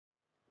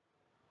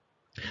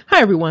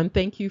Hi everyone,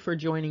 thank you for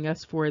joining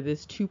us for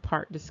this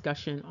two-part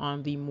discussion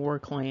on the MOOR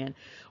clan.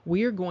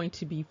 We are going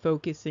to be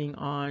focusing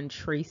on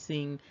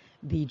tracing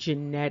the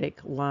genetic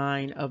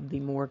line of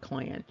the MOOR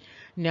clan.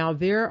 Now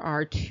there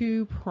are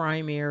two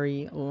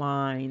primary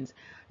lines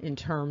in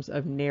terms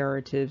of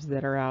narratives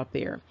that are out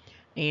there.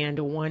 And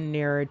one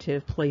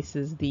narrative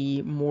places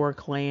the MOOR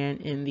clan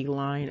in the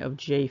line of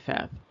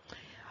Japheth.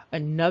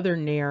 Another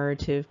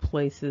narrative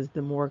places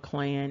the MOOR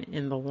clan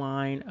in the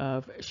line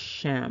of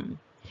Shem.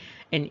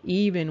 And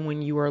even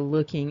when you are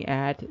looking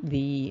at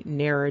the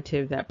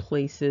narrative that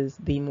places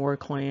the MOOR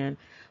clan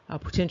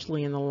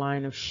potentially in the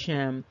line of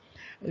Shem,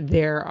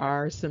 there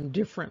are some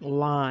different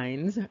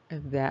lines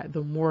that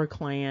the MOOR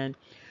clan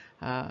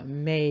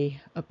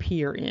may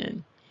appear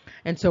in.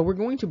 And so we're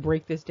going to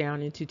break this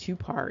down into two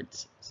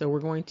parts. So we're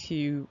going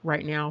to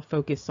right now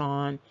focus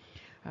on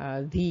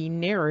the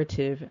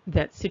narrative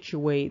that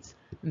situates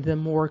the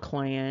MOOR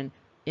clan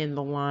in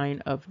the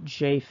line of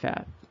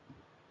Japheth.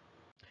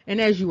 And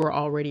as you are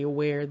already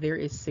aware, there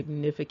is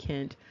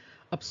significant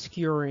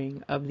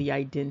obscuring of the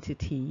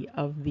identity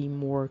of the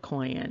MOOR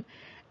clan.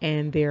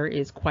 And there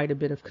is quite a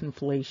bit of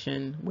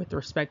conflation with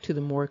respect to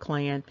the MOOR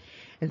clan.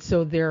 And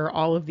so there are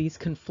all of these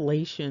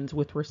conflations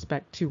with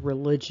respect to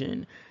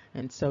religion.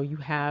 And so you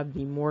have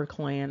the MOOR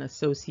clan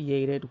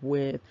associated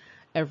with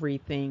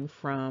everything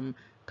from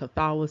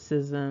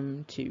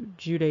Catholicism to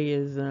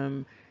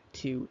Judaism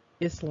to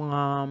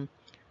Islam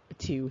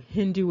to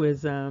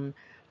Hinduism,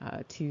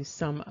 to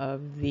some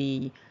of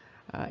the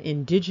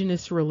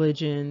indigenous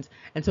religions.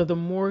 And so the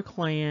MOOR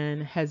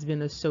clan has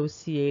been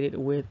associated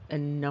with a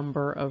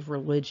number of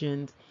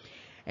religions.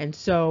 And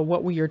so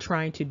what we are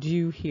trying to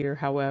do here,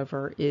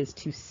 however, is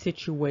to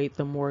situate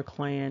the MOOR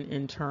clan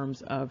in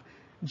terms of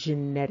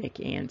genetic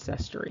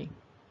ancestry.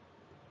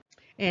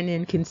 And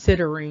in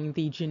considering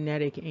the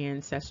genetic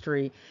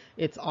ancestry,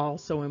 it's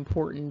also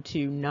important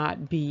to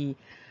not be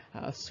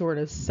sort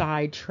of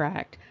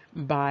sidetracked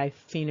by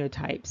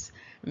phenotypes,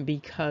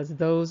 because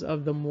those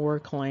of the MOOR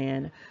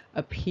clan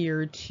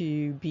appear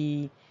to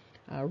be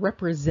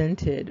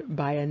represented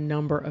by a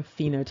number of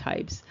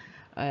phenotypes,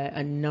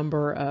 a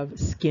number of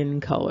skin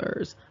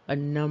colors, a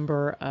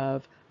number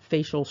of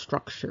facial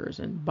structures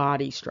and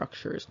body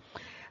structures,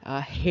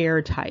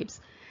 hair types.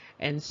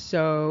 And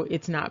so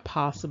it's not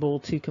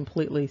possible to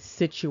completely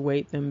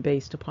situate them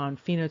based upon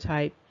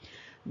phenotype.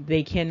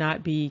 They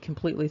cannot be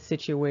completely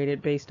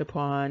situated based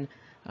upon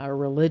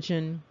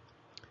religion,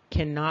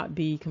 cannot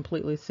be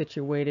completely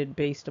situated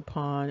based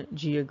upon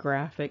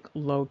geographic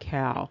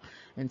locale.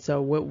 And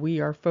so what we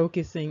are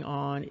focusing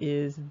on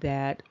is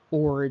that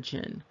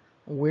origin.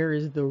 Where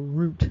is the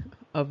root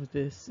of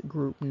this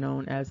group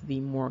known as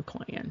the MOOR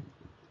clan?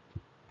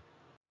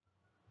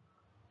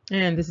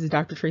 And this is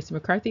Dr. Tracy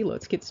McCarthy.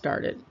 Let's get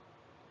started.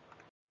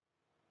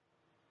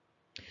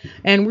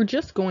 And we're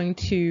just going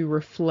to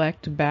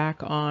reflect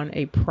back on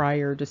a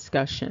prior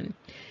discussion.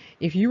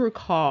 If you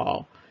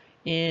recall,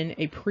 in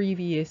a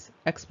previous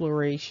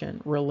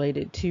exploration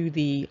related to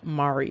the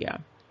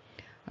Maurya,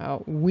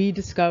 we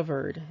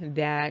discovered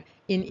that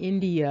in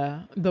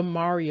India, the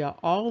Maurya,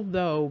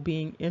 although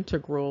being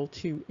integral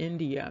to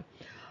India,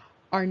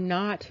 are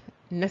not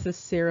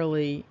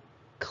necessarily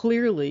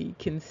clearly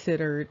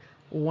considered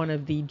one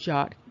of the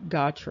Jat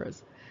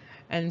Gotras.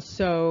 And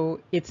so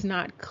it's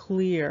not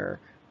clear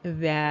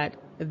that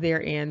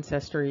their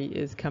ancestry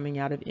is coming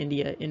out of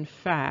India. In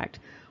fact,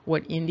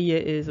 what India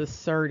is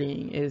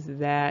asserting is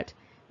that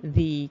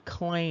the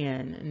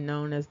clan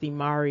known as the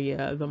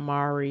Maurya, the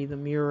Mari, the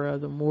Mura,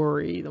 the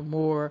Mori, the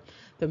Moor,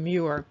 the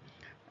MOOR,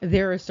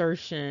 their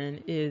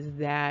assertion is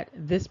that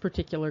this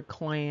particular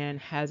clan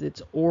has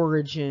its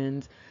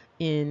origins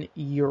in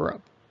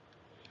Europe.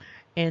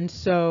 And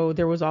so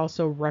there was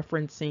also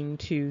referencing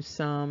to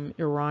some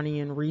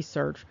Iranian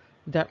research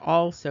that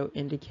also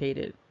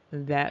indicated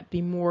that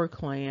the MOOR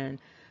clan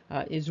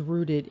is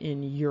rooted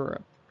in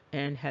Europe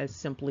and has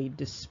simply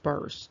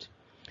dispersed.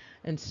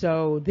 And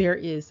so there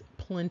is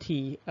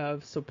plenty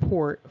of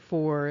support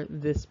for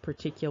this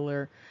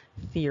particular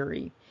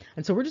theory.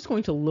 And so we're just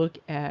going to look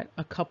at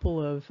a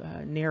couple of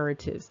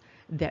narratives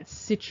that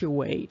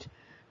situate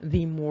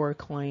the MOOR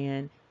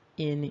clan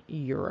in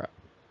Europe.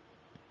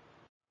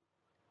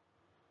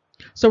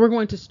 So we're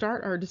going to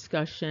start our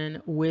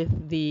discussion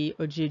with the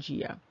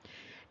Ogygia.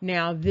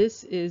 Now,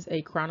 this is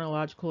a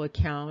chronological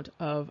account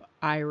of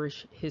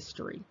Irish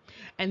history,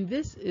 and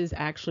this is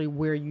actually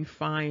where you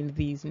find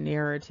these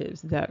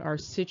narratives that are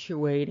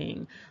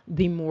situating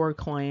the MOOR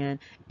clan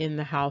in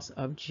the house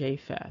of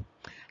Japheth.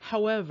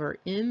 However,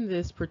 in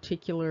this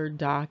particular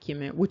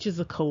document, which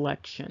is a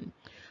collection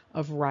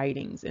of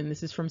writings, and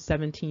this is from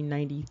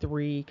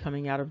 1793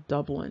 coming out of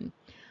Dublin,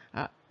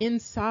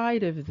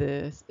 inside of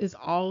this is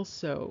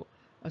also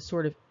a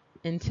sort of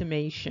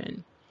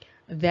intimation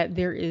that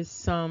there is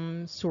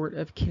some sort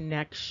of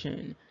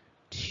connection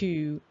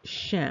to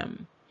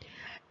Shem.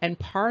 And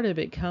part of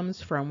it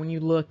comes from, when you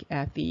look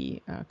at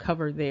the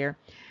cover there,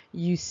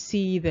 you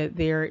see that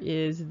there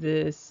is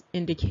this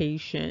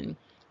indication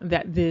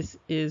that this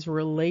is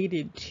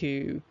related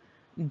to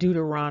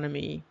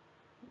Deuteronomy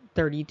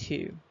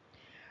 32.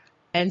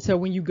 And so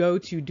when you go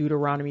to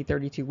Deuteronomy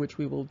 32, which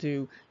we will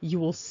do, you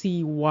will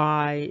see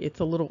why it's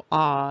a little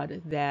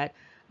odd that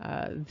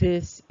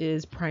this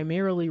is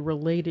primarily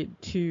related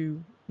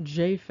to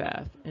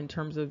Japheth in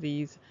terms of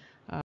these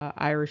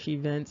Irish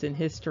events and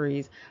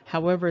histories.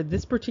 However,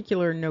 this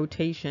particular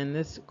notation,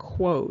 this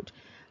quote,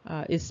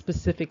 is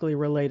specifically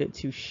related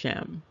to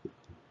Shem.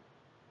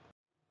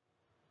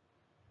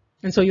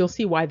 And so you'll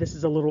see why this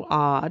is a little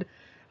odd.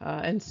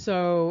 And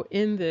so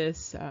in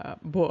this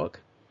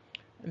book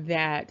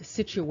that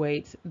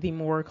situates the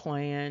MOOR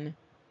clan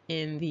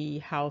in the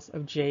house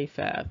of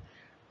Japheth,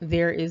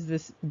 there is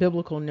this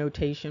biblical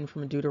notation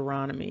from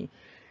Deuteronomy,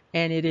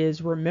 and it is,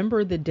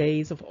 remember the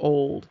days of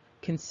old,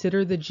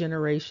 consider the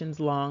generations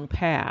long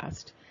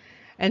past.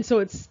 And so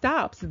it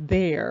stops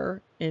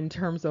there in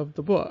terms of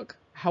the book.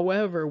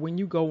 However, when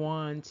you go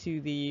on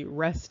to the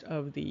rest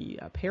of the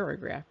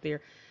paragraph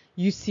there,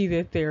 you see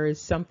that there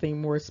is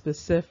something more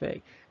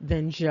specific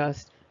than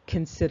just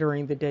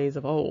considering the days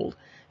of old.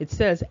 It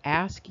says,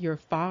 ask your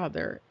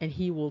father and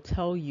he will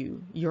tell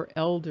you, your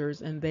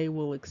elders and they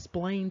will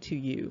explain to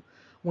you.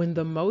 When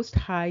the Most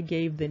High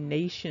gave the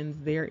nations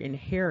their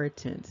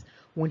inheritance,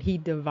 when he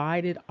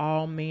divided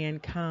all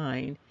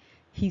mankind,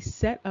 he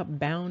set up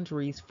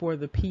boundaries for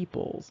the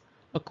peoples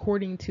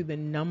according to the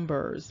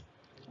numbers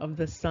of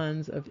the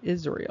sons of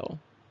Israel.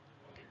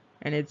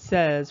 And it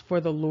says, for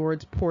the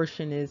Lord's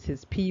portion is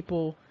his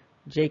people,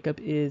 Jacob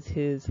is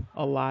his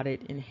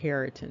allotted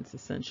inheritance,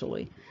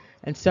 essentially.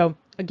 And so,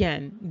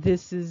 again,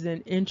 this is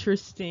an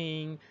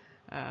interesting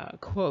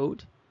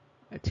quote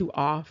to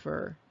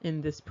offer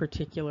in this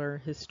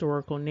particular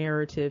historical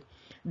narrative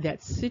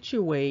that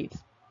situates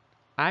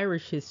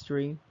Irish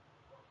history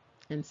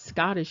and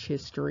Scottish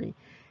history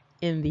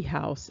in the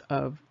house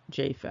of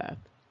Japheth.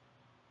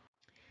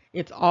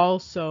 It's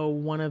also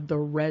one of the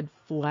red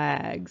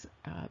flags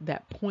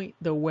that point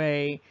the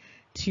way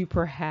to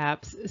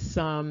perhaps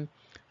some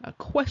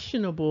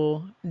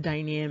questionable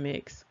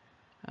dynamics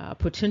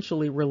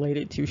potentially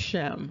related to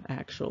Shem,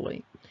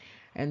 actually.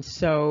 And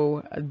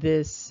so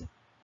this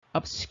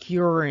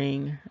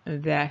obscuring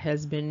that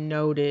has been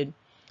noted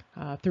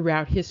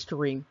throughout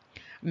history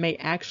may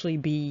actually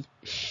be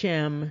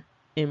Shem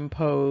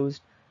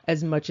imposed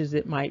as much as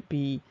it might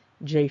be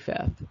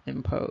Japheth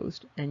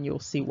imposed, and you'll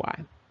see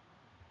why.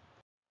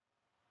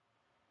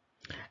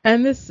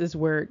 And this is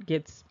where it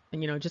gets,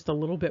 just a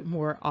little bit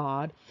more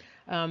odd.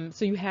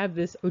 So you have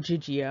this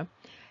Ogygia,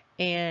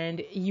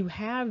 and you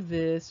have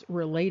this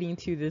relating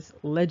to this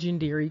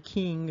legendary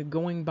king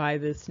going by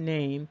this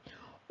name,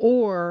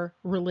 or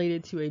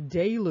related to a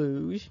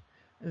deluge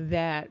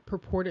that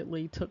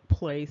purportedly took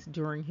place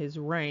during his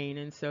reign.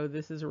 And so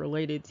this is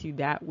related to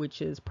that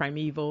which is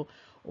primeval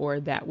or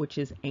that which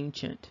is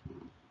ancient.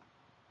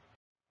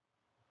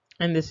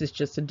 And this is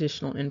just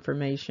additional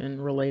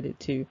information related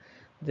to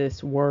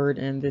this word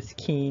and this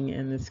king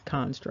and this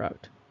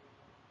construct.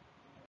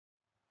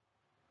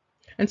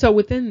 And so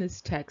within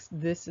this text,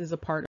 this is a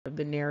part of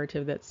the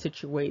narrative that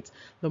situates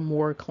the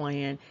MOOR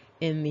clan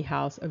in the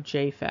house of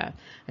Japheth.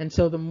 And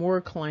so the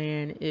MOOR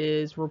clan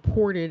is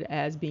reported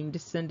as being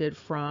descended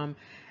from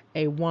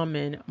a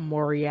woman,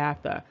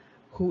 Moriatha,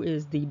 who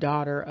is the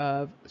daughter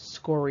of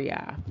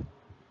Scoriath.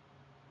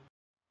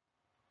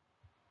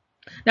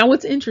 Now,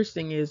 what's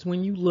interesting is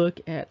when you look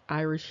at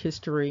Irish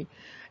history,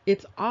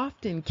 it's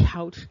often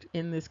couched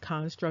in this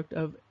construct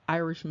of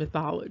Irish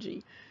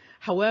mythology.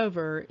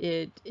 However,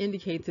 it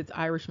indicates it's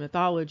Irish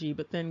mythology,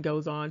 but then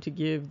goes on to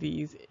give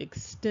these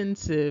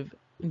extensive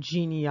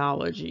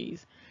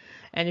genealogies.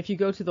 And if you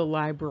go to the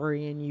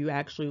library and you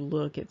actually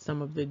look at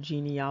some of the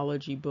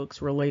genealogy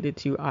books related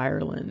to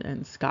Ireland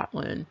and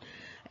Scotland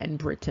and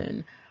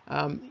Britain,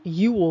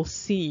 you will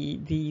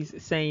see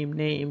these same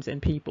names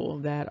and people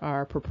that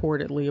are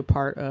purportedly a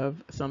part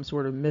of some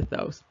sort of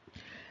mythos.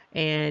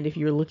 And if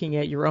you're looking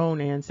at your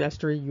own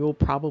ancestry, you'll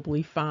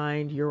probably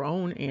find your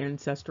own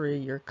ancestry,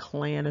 your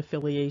clan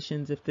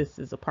affiliations, if this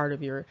is a part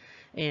of your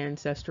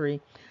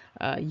ancestry.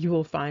 You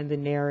will find the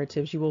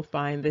narratives, you will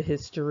find the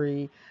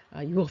history,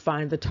 you will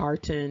find the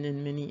tartan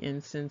in many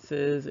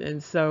instances.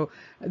 And so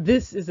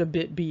this is a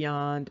bit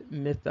beyond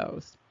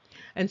mythos.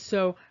 And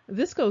so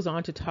this goes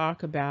on to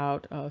talk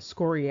about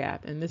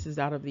Scoriath, and this is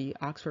out of the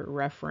Oxford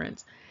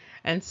Reference.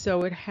 And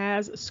so it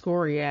has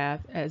Scoriath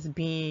as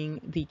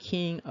being the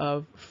king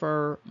of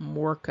Fir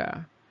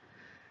Morca.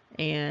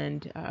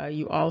 And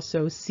you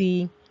also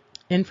see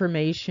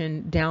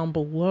information down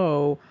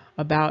below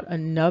about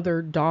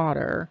another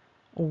daughter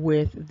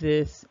with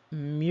this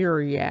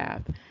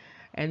Muriath.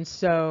 And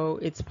so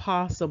it's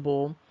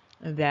possible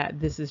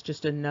that this is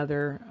just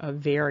another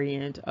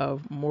variant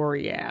of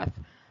Moriath.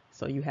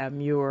 So you have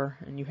MOOR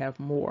and you have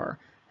MOOR.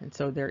 And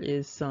so there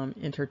is some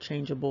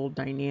interchangeable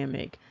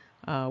dynamic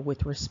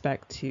with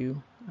respect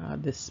to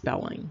this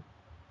spelling.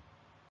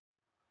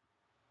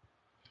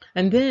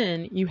 And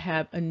then you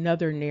have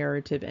another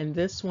narrative, and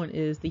this one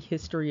is the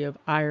history of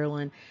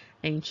Ireland,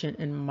 ancient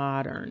and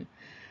modern.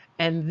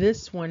 And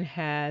this one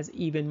has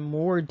even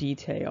more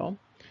detail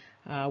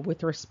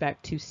with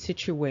respect to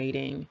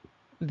situating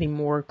the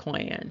MOOR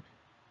clan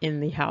in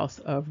the house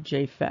of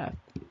Japheth.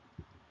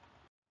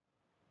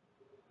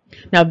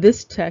 Now,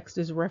 this text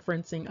is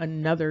referencing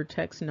another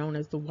text known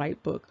as the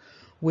White Book,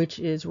 which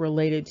is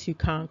related to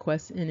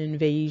conquests and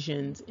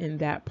invasions in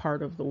that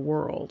part of the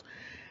world.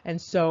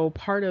 And so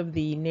part of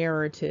the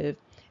narrative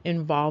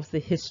involves the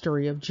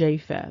history of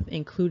Japheth,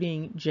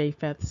 including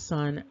Japheth's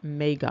son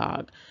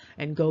Magog,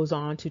 and goes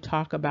on to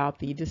talk about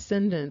the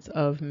descendants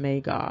of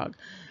Magog.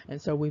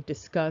 And so we've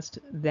discussed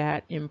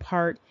that in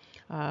part.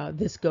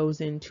 This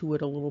goes into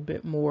it a little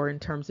bit more in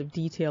terms of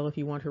detail if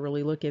you want to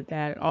really look at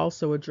that. It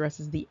also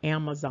addresses the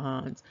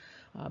Amazons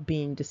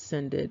being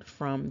descended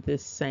from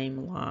this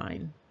same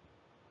line.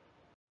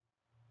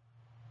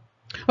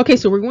 Okay,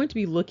 so we're going to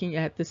be looking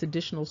at this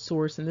additional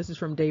source, and this is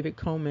from David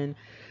Coman.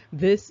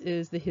 This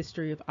is the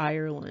history of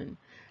Ireland,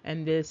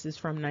 and this is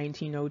from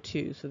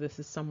 1902, so this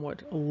is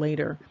somewhat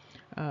later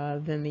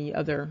than the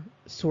other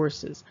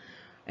sources.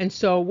 And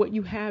so what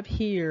you have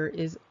here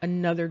is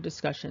another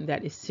discussion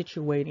that is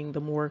situating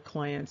the MOOR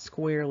clan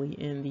squarely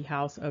in the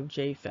house of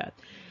Japheth.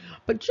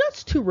 But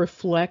just to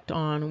reflect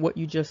on what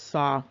you just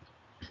saw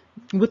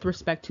with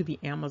respect to the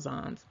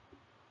Amazons,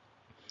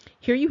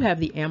 here you have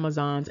the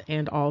Amazons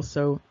and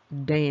also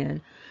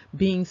Dan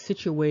being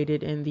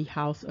situated in the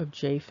house of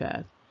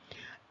Japheth.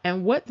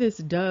 And what this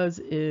does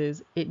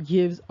is it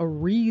gives a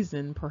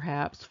reason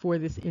perhaps for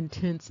this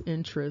intense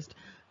interest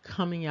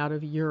coming out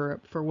of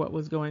Europe for what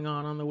was going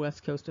on the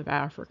west coast of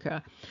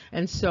Africa.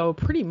 And so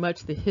pretty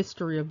much the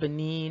history of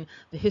Benin,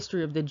 the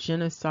history of the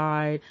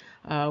genocide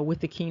with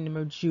the kingdom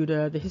of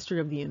Judah, the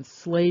history of the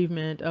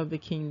enslavement of the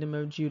kingdom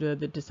of Judah,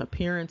 the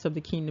disappearance of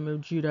the kingdom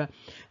of Judah,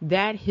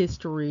 that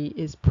history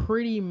is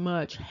pretty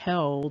much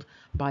held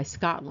by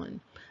Scotland.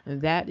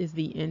 And that is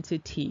the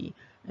entity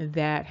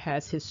that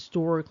has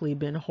historically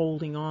been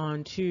holding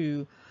on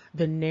to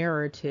the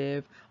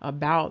narrative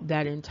about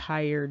that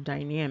entire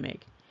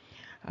dynamic.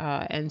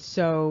 And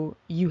so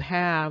you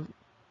have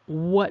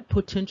what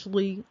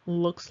potentially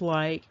looks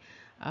like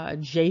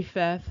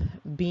Japheth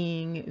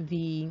being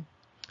the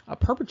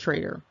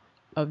perpetrator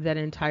of that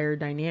entire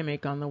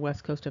dynamic on the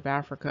west coast of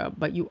Africa.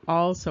 But you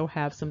also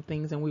have some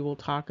things, and we will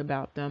talk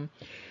about them,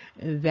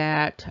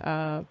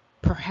 that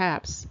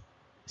perhaps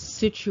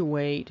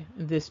situate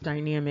this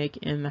dynamic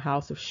in the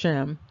house of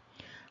Shem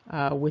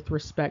with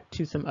respect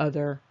to some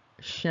other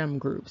Shem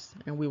groups,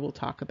 and we will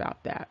talk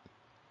about that.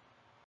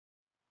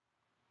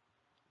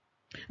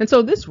 And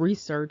so this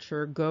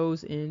researcher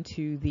goes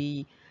into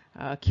the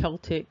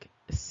Celtic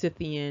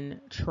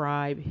Scythian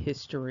tribe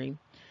history,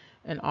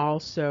 and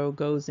also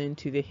goes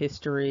into the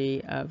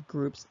history of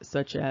groups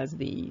such as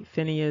the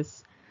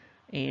Phineas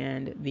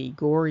and the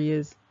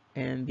Gorias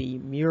and the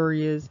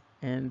Murias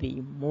and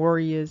the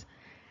Morias.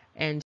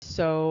 And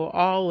so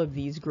all of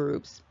these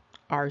groups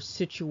are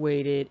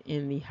situated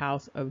in the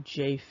house of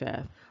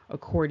Japheth,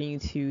 according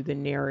to the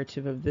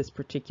narrative of this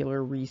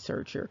particular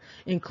researcher,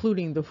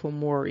 including the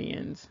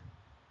Fomorians.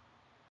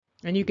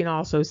 And you can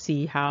also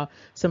see how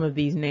some of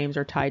these names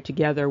are tied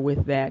together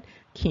with that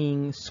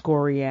king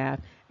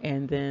Scoriath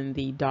and then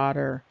the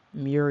daughter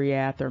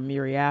Muriath or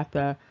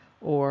Muriatha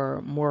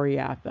or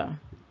Moriatha.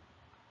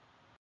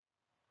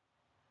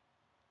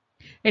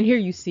 And here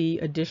you see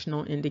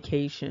additional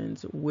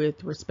indications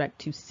with respect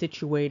to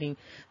situating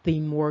the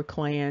MOOR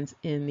clans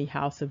in the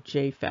house of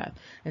Japheth.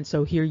 And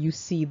so here you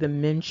see the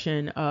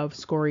mention of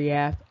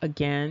Scoriath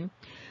again.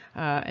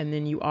 And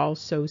then you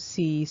also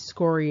see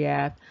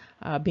Scoriath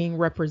being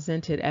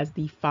represented as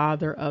the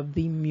father of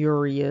the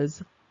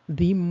Murias,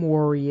 the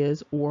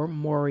Morias or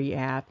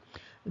Moriath,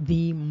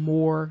 the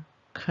MOOR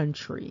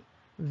country.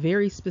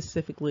 Very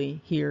specifically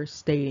here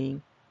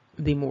stating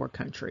the MOOR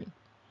country.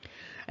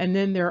 And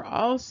then there are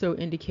also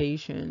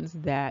indications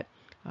that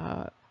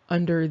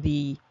under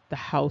the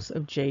house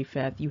of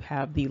Japheth, you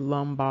have the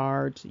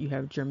Lombards, you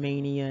have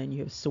Germania, and you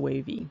have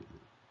Suevi.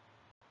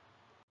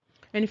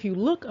 And if you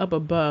look up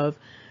above,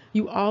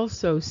 you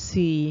also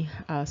see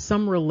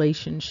some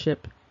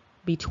relationship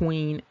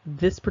between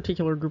this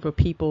particular group of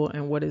people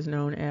and what is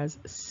known as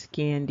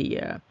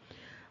Scandia,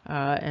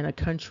 and a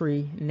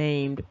country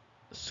named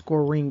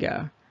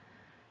Scoringa.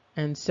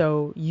 And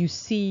so you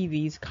see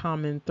these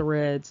common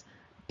threads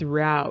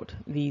throughout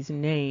these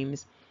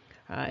names.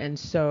 And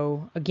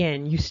so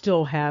again, you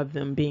still have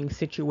them being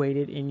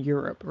situated in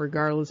Europe,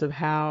 regardless of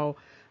how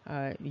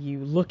you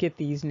look at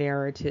these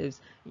narratives.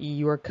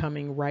 You are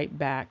coming right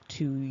back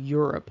to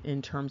Europe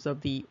in terms of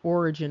the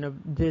origin of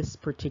this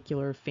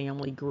particular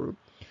family group.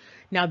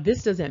 Now,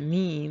 this doesn't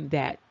mean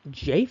that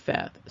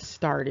Japheth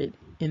started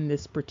in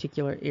this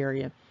particular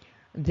area.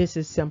 This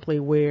is simply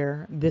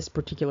where this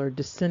particular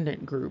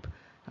descendant group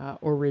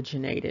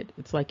originated.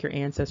 It's like your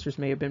ancestors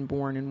may have been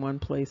born in one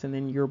place and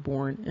then you're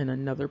born in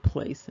another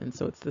place. And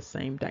so it's the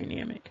same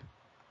dynamic.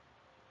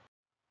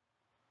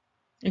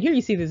 And here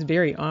you see this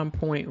very on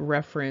point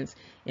reference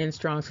in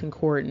Strong's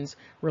Concordance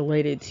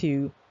related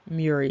to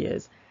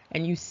Murias.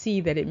 And you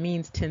see that it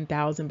means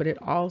 10,000, but it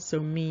also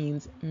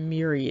means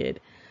myriad.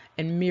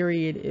 And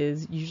myriad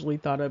is usually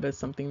thought of as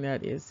something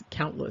that is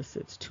countless.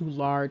 It's too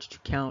large to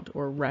count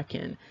or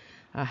reckon.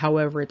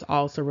 However, it's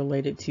also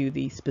related to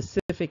the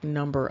specific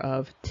number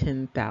of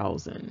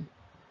 10,000.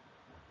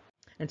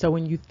 And so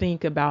when you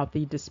think about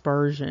the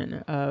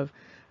dispersion of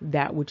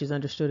that which is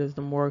understood as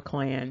the MOOR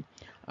clan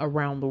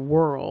around the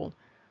world,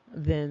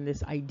 then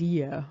this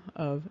idea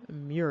of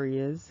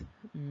myriad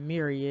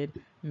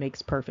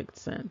makes perfect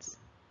sense.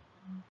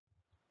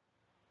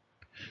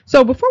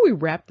 So before we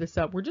wrap this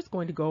up, we're just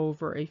going to go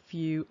over a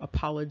few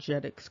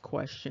apologetics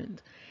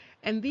questions.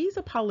 And these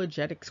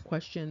apologetics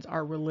questions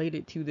are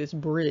related to this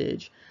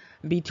bridge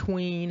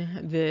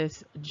between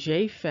this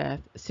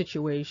Japheth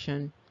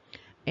situation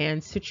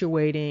and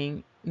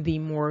situating the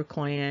MOOR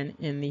clan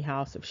in the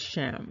house of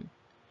Shem.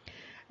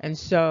 And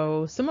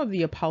so some of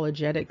the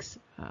apologetics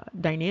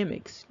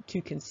dynamics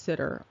to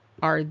consider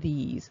are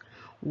these.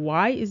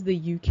 Why is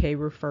the UK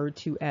referred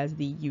to as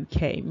the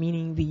UK,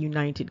 meaning the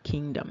United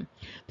Kingdom?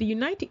 The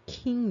United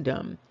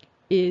Kingdom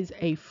is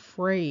a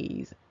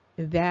phrase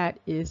that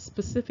is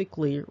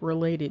specifically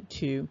related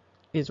to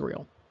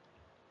Israel.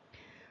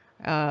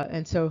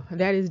 And so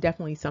that is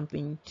definitely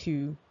something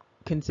to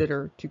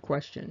consider, to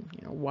question.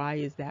 Why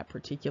is that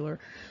particular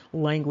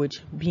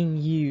language being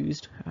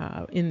used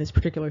in this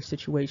particular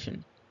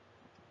situation?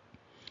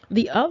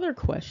 The other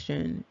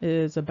question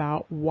is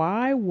about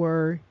why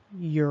were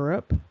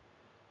Europe,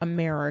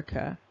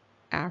 America,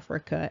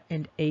 Africa,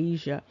 and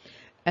Asia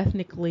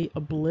ethnically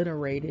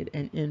obliterated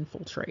and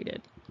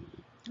infiltrated?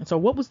 And so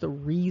what was the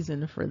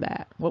reason for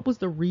that? What was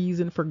the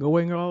reason for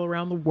going all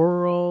around the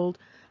world,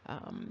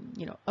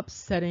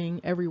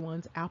 upsetting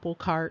everyone's apple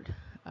cart?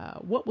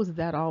 What was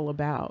that all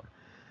about?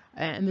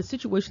 And the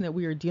situation that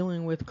we are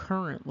dealing with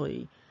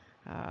currently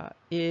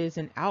is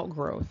an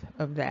outgrowth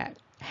of that.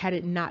 Had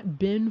it not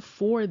been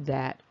for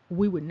that,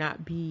 we would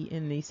not be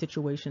in the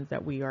situations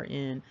that we are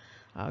in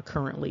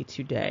currently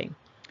today,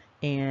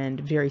 and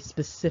very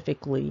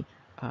specifically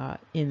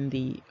in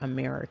the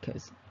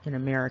Americas, in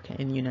America,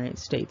 in the United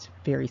States,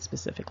 very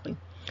specifically.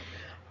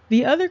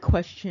 The other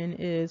question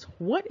is,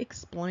 what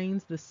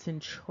explains the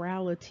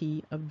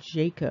centrality of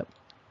Jacob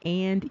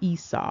and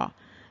Esau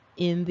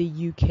in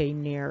the UK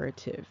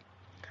narrative?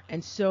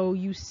 And so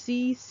you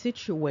see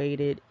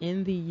situated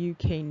in the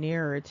UK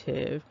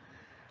narrative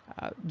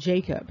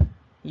Jacob,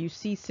 you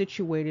see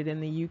situated in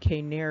the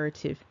UK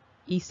narrative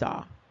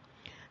Esau,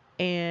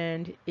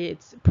 and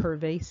it's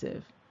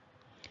pervasive.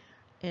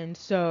 And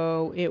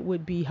so it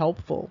would be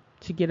helpful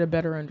to get a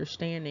better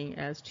understanding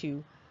as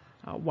to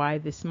why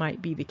this might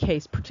be the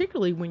case,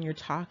 particularly when you're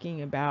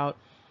talking about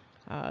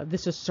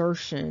this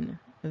assertion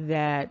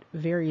that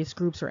various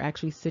groups are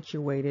actually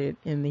situated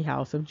in the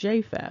house of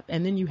Japheth.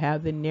 And then you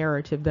have the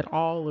narrative that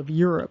all of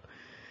Europe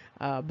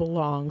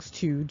belongs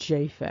to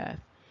Japheth.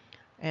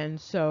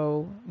 And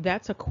so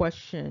that's a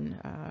question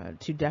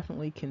to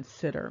definitely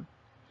consider.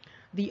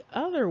 The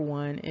other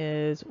one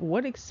is,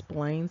 what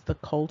explains the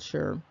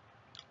culture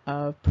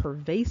of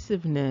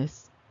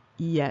pervasiveness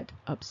yet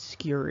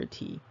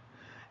obscurity?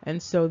 And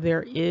so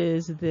there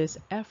is this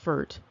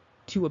effort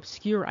to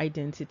obscure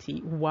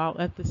identity while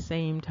at the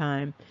same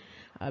time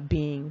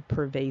being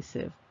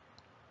pervasive.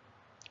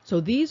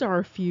 So these are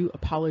a few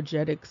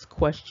apologetics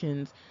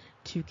questions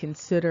to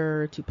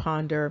consider, to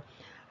ponder.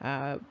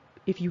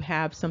 If you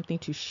have something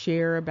to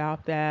share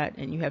about that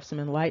and you have some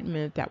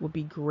enlightenment, that would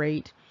be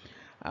great.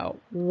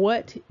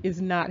 What is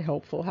not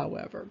helpful,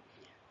 however,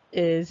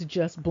 is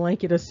just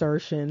blanket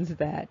assertions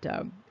that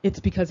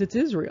it's because it's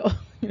Israel.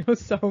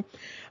 So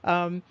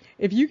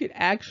if you could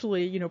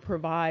actually,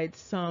 provide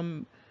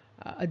some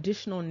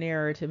additional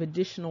narrative,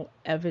 additional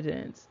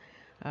evidence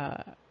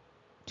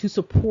to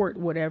support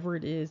whatever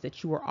it is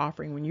that you are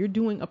offering. When you're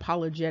doing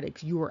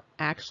apologetics, you are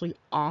actually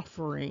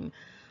offering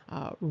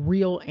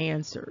real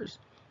answers.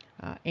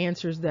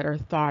 Answers that are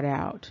thought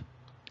out,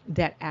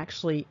 that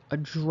actually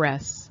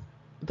address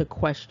the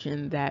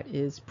question that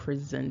is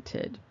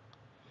presented.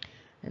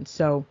 And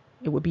so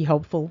it would be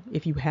helpful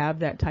if you have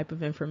that type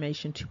of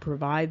information to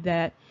provide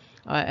that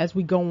as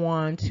we go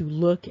on to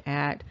look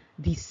at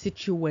the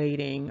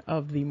situating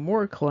of the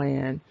MOOR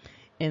clan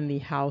in the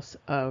house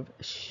of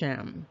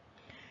Shem.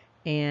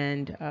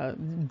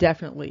 And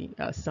definitely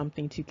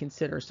something to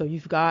consider. So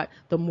you've got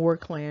the MOOR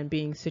clan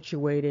being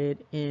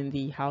situated in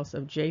the house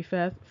of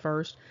Japheth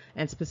first,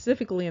 and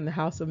specifically in the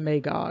house of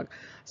Magog.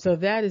 So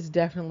that is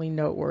definitely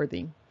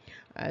noteworthy.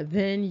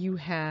 Then you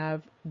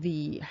have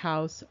the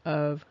house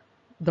of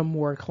the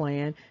MOOR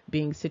clan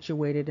being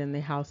situated in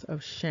the house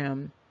of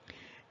Shem.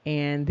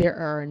 And there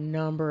are a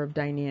number of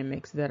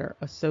dynamics that are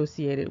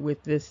associated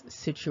with this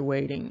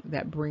situating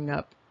that bring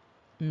up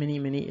many,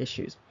 many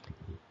issues.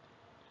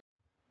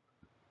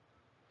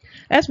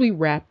 As we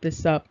wrap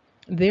this up,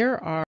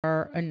 there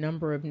are a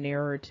number of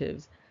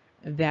narratives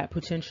that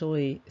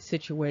potentially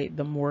situate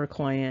the MOOR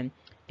clan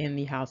in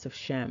the house of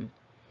Shem.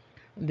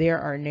 There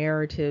are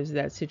narratives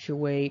that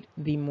situate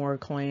the MOOR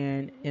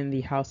clan in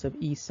the house of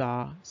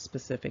Esau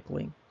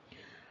specifically,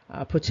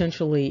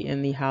 potentially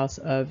in the house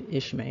of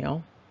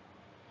Ishmael,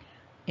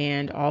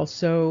 and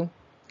also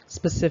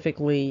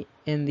specifically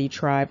in the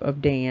tribe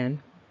of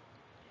Dan.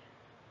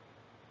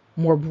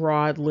 More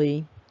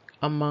broadly,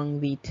 among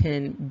the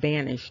 10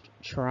 banished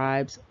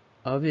tribes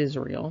of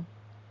Israel,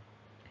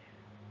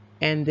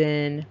 and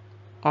then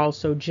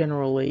also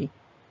generally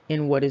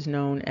in what is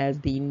known as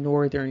the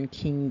Northern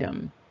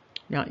Kingdom.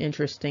 Now,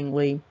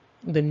 interestingly,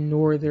 the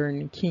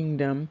Northern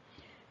Kingdom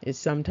is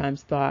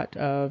sometimes thought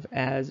of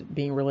as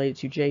being related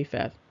to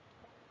Japheth.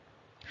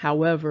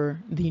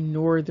 However, the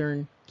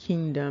Northern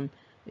Kingdom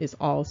is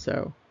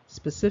also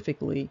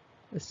specifically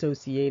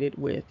associated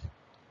with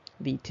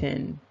the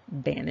 10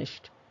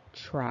 banished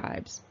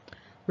tribes.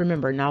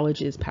 Remember,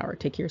 knowledge is power.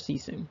 Take care. See you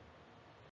soon.